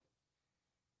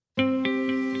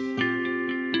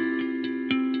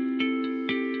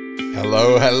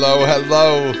Hello, hello,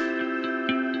 hello.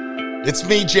 It's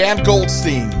me, Jan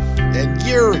Goldstein, and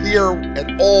you're here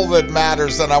at All That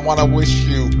Matters, and I want to wish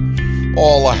you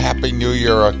all a happy new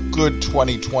year, a good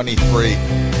 2023.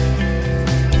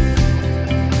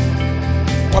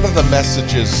 One of the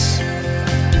messages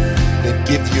that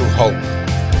give you hope,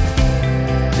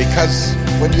 because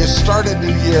when you start a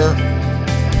new year,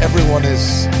 everyone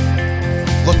is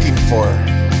looking for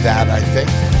that, I think.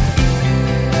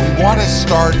 We want to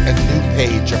start a new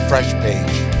page, a fresh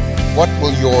page. What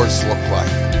will yours look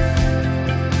like?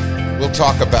 We'll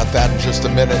talk about that in just a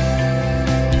minute.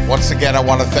 Once again, I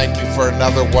want to thank you for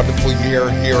another wonderful year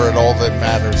here at All That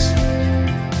Matters.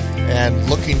 And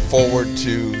looking forward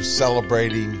to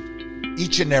celebrating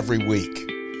each and every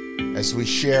week as we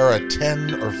share a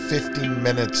 10 or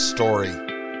 15-minute story,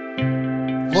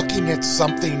 looking at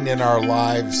something in our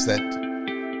lives that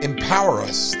empower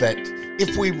us, that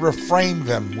if we reframe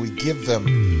them, we give them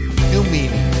new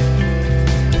meaning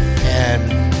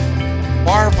and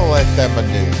marvel at them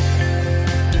anew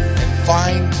and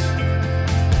find,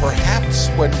 perhaps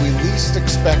when we least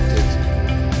expect it,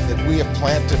 that we have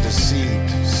planted a seed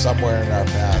somewhere in our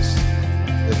past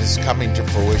that is coming to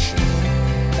fruition,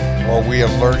 or we are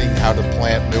learning how to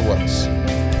plant new ones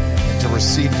and to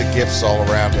receive the gifts all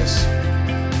around us.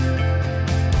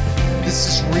 This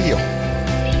is real.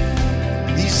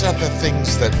 These are the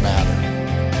things that matter,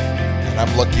 and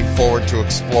I'm looking forward to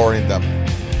exploring them.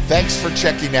 Thanks for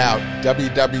checking out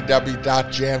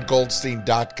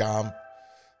www.jangoldstein.com.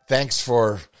 Thanks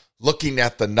for looking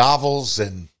at the novels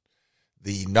and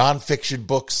the nonfiction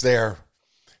books there.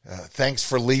 Thanks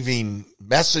for leaving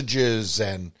messages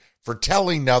and for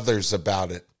telling others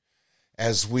about it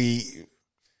as we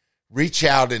reach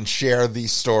out and share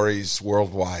these stories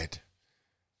worldwide.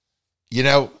 You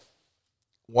know,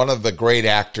 one of the great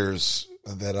actors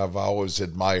that I've always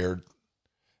admired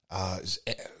is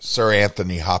Sir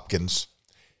Anthony Hopkins.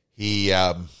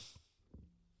 I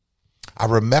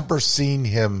remember seeing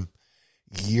him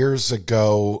years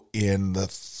ago in the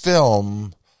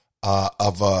film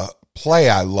of a play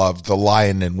I loved, The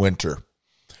Lion in Winter.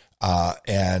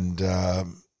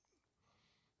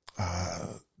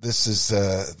 This is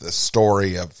the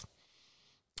story of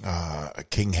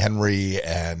King Henry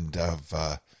and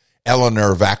of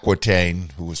Eleanor of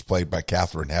Aquitaine, who was played by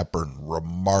Katharine Hepburn.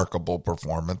 Remarkable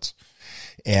performance.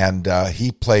 And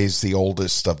he plays the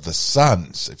oldest of the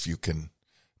sons, if you can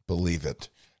believe it,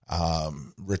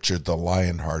 Richard the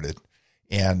Lionhearted.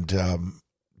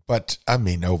 But, I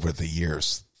mean, over the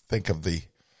years, think of the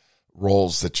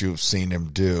roles that you've seen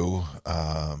him do.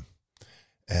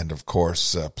 And, of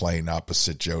course, playing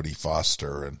opposite Jodie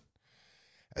Foster. And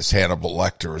as Hannibal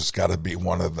Lecter has got to be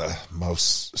one of the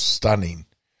most stunning,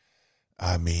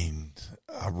 I mean,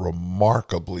 a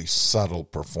remarkably subtle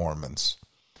performance.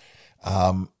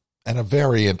 And a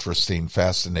very interesting,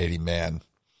 fascinating man.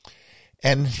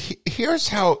 And here's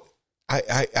how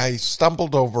I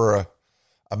stumbled over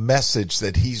a message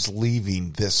that he's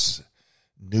leaving this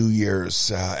New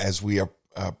Year's as we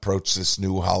approach this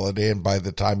new holiday. And by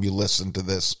the time you listen to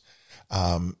this,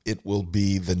 it will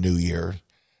be the new year.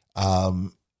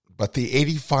 But the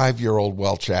 85-year-old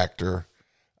Welsh actor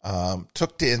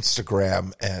took to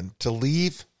Instagram and to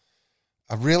leave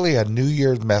a New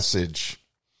Year's message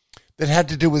that had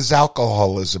to do with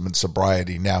alcoholism and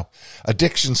sobriety. Now,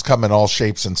 addictions come in all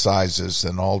shapes and sizes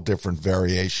and all different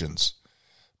variations,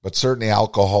 but certainly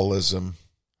alcoholism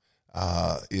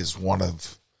is one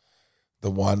of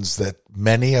the ones that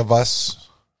many of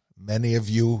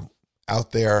you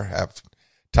out there have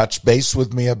touched base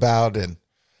with me about, and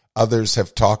others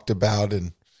have talked about,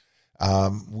 and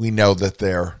we know that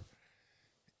there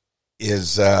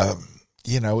is,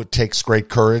 it takes great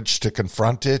courage to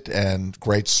confront it and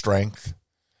great strength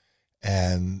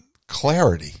and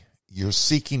clarity. You're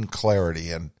seeking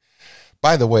clarity. And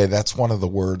by the way, that's one of the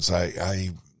words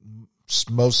I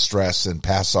most stress and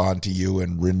pass on to you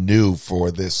and renew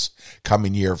for this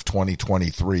coming year of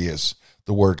 2023 is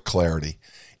the word clarity.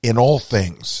 In all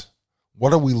things,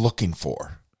 what are we looking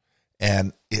for?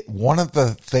 And one of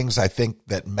the things I think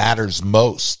that matters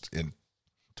most in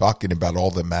talking about All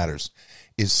That Matters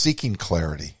is seeking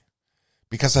clarity,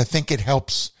 because I think it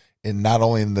helps in not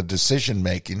only in the decision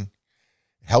making,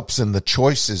 helps in the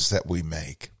choices that we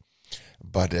make,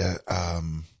 but I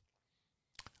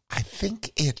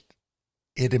think it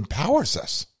empowers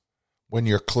us when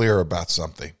you're clear about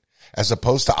something, as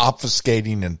opposed to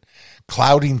obfuscating and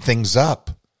clouding things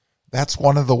up. That's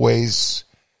one of the ways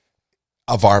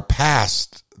of our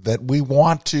past that we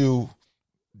want to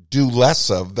do less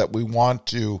of, that we want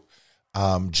to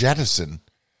jettison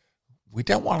we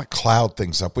don't want to cloud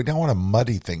things up. We don't want to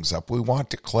muddy things up. We want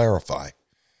to clarify.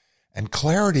 And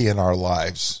clarity in our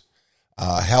lives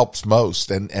helps most.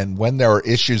 And when there are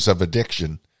issues of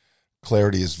addiction,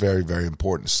 clarity is very, very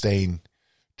important. Staying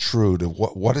true to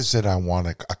what is it I want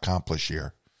to accomplish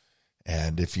here.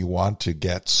 And if you want to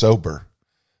get sober,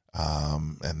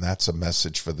 and that's a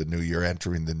message for the new year,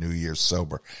 entering the new year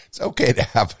sober. It's okay to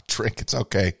have a drink. It's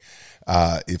okay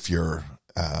if you're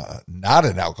not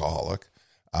an alcoholic.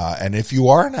 And if you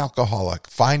are an alcoholic,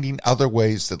 finding other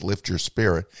ways that lift your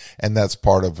spirit. And that's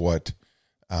part of what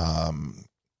AA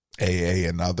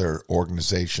and other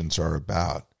organizations are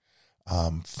about.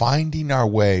 Finding our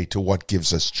way to what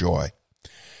gives us joy,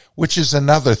 which is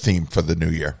another theme for the new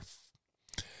year.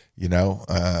 You know,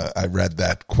 I read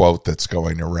that quote that's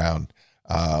going around.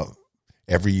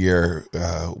 Every year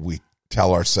we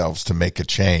tell ourselves to make a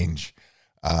change.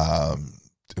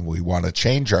 We want to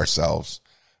change ourselves.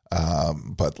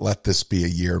 But let this be a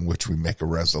year in which we make a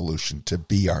resolution to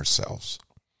be ourselves.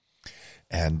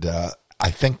 And I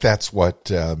think that's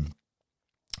what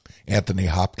Anthony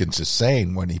Hopkins is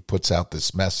saying when he puts out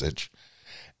this message.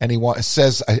 And he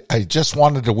says, I just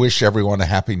wanted to wish everyone a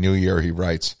happy new year, he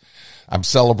writes. I'm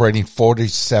celebrating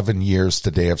 47 years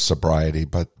today of sobriety,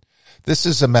 but this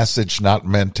is a message not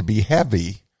meant to be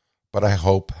heavy, but I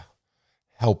hope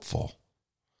helpful.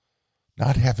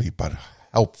 Not heavy, but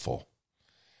helpful.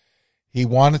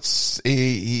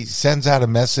 He sends out a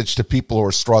message to people who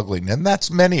are struggling, and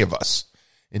that's many of us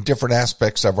in different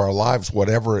aspects of our lives,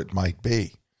 whatever it might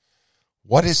be.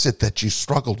 What is it that you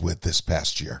struggled with this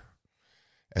past year?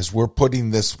 As we're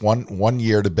putting this one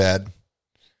year to bed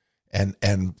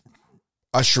and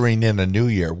ushering in a new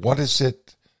year, what is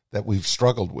it that we've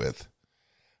struggled with?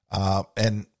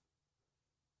 And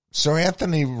Sir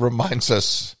Anthony reminds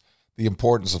us the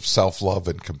importance of self-love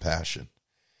and compassion.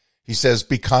 He says,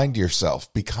 be kind to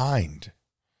yourself. Be kind.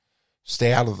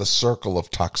 Stay out of the circle of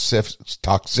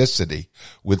toxicity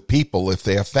with people if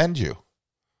they offend you.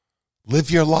 Live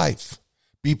your life.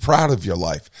 Be proud of your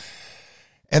life.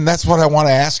 And that's what I want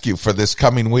to ask you for this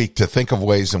coming week, to think of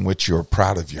ways in which you're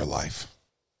proud of your life.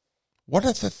 What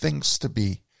are the things to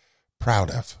be proud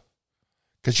of?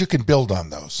 Because you can build on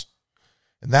those.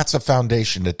 And that's a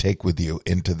foundation to take with you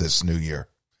into this new year.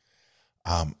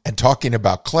 And talking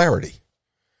about clarity.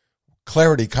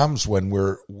 Clarity comes when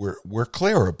we're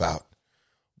clear about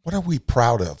what are we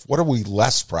proud of? What are we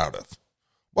less proud of?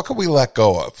 What can we let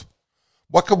go of?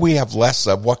 What can we have less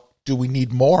of? What do we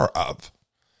need more of?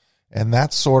 And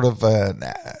that's sort of an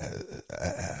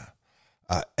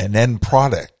end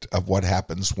product of what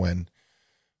happens when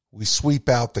we sweep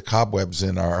out the cobwebs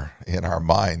in our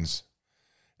minds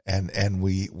and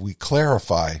we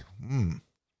clarify,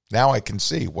 now I can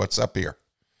see what's up here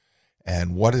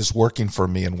and what is working for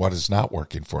me and what is not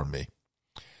working for me.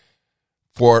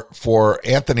 For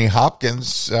Anthony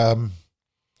Hopkins,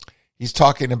 he's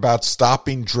talking about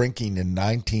stopping drinking in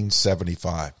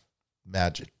 1975.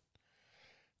 Imagine.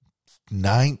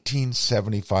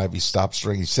 1975, he stops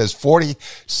drinking. He says,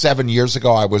 47 years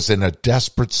ago, I was in a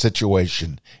desperate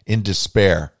situation, in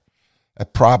despair,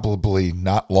 probably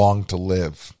not long to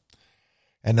live.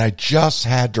 And I just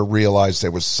had to realize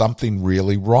there was something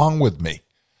really wrong with me.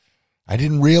 I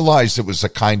didn't realize it was a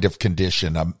kind of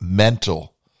condition, a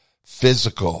mental,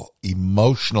 physical,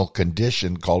 emotional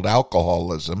condition called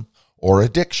alcoholism or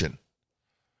addiction.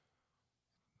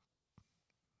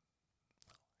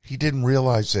 He didn't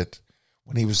realize it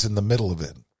when he was in the middle of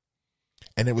it.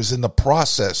 And it was in the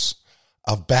process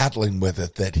of battling with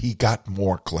it that he got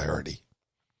more clarity.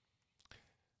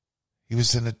 He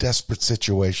was in a desperate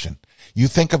situation. You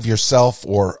think of yourself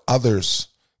or others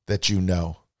that you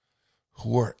know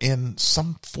who are in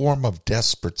some form of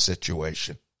desperate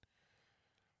situation.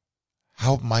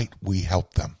 How might we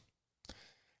help them?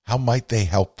 How might they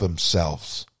help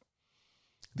themselves?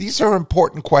 These are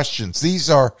important questions. These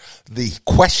are the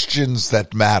questions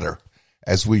that matter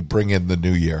as we bring in the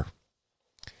new year.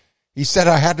 He said,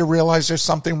 I had to realize there's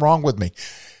something wrong with me.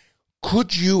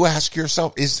 Could you ask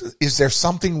yourself, is there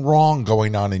something wrong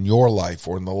going on in your life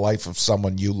or in the life of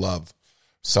someone you love,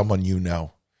 someone you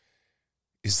know?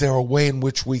 Is there a way in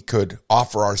which we could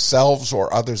offer ourselves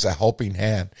or others a helping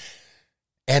hand?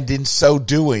 And in so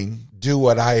doing, do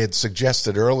what I had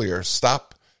suggested earlier.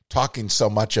 Stop talking so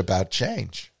much about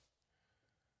change,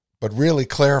 but really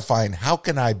clarifying, how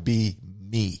can I be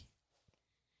me?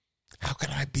 How can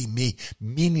I be me?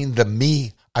 Meaning the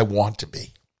me I want to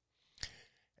be.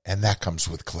 And that comes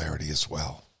with clarity as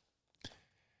well.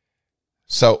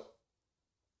 So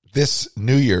this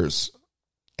New Year's,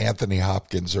 Anthony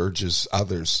Hopkins urges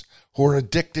others who are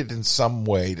addicted in some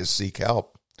way to seek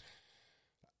help.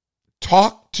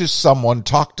 talk to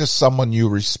someone you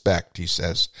respect, he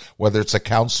says, whether it's a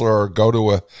counselor or go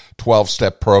to a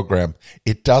 12-step program.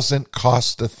 It doesn't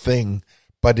cost a thing,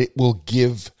 but it will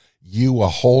give you a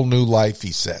whole new life,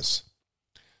 he says.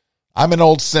 I'm an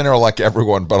old sinner like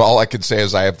everyone, but all I can say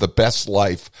is I have the best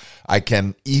life I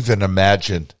can even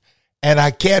imagine. And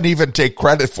I can't even take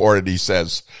credit for it, he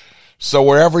says. So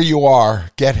wherever you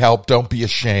are, get help. Don't be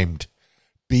ashamed.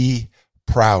 Be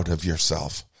proud of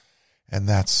yourself. And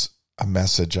that's a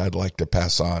message I'd like to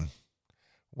pass on,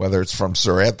 whether it's from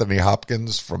Sir Anthony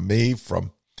Hopkins, from me,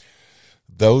 from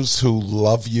those who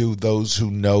love you, those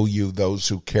who know you, those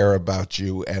who care about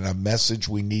you, and a message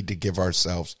we need to give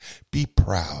ourselves. Be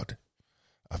proud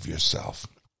of yourself.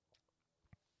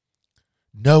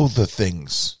 Know the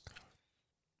things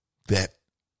that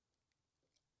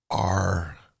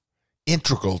are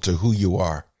integral to who you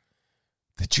are,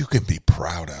 that you can be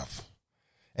proud of.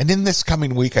 And in this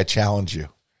coming week, I challenge you,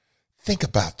 think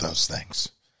about those things,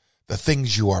 the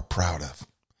things you are proud of.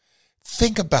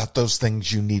 Think about those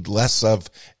things you need less of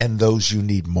and those you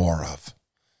need more of.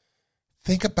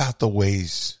 Think about the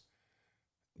ways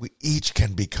we each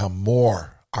can become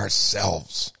more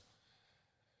ourselves.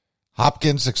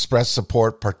 Hopkins expressed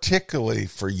support particularly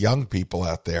for young people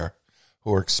out there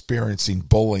who are experiencing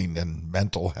bullying and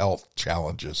mental health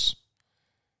challenges.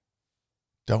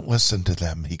 Don't listen to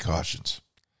them, he cautions.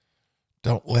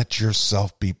 Don't let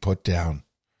yourself be put down.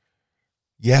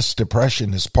 Yes,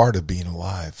 depression is part of being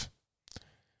alive.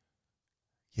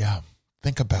 Yeah,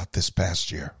 think about this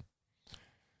past year.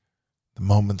 The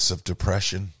moments of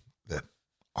depression that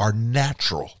are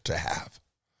natural to have.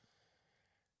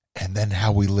 And then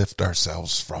how we lift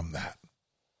ourselves from that.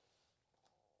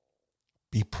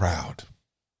 Be proud,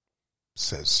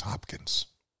 says Hopkins.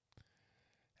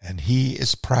 And he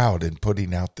is proud in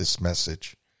putting out this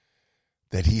message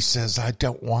that he says, I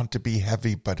don't want to be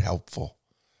heavy but helpful.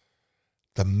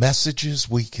 The messages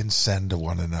we can send to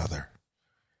one another,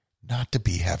 not to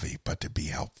be heavy but to be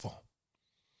helpful.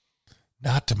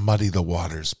 Not to muddy the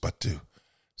waters but to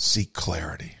seek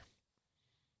clarity.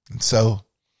 And so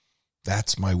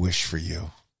that's my wish for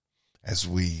you as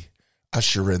we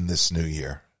usher in this new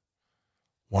year.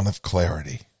 One of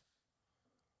clarity.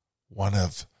 One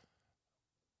of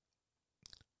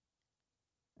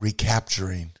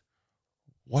recapturing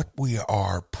what we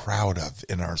are proud of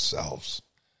in ourselves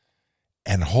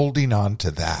and holding on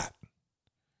to that,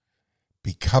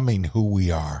 becoming who we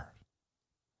are.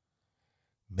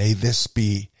 May this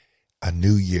be a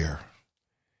new year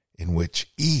in which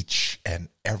each and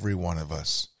every one of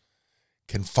us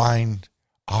can find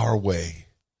our way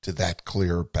to that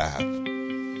clear path.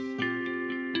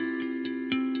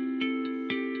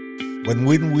 When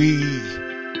we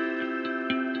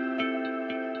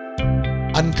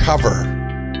uncover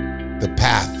the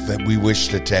path that we wish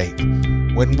to take,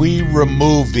 when we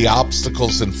remove the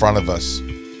obstacles in front of us,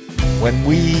 when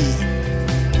we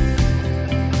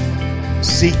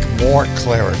seek more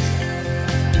clarity,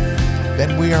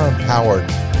 then we are empowered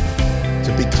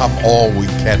to become all we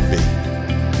can be.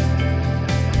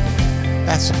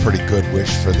 That's a pretty good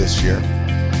wish for this year.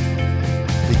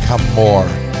 Become more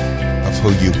of who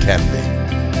you can be.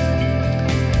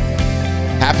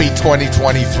 Happy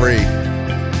 2023.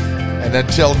 And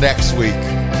until next week,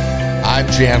 I'm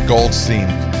Jan Goldstein.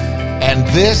 And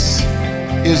this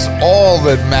is all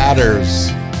that matters.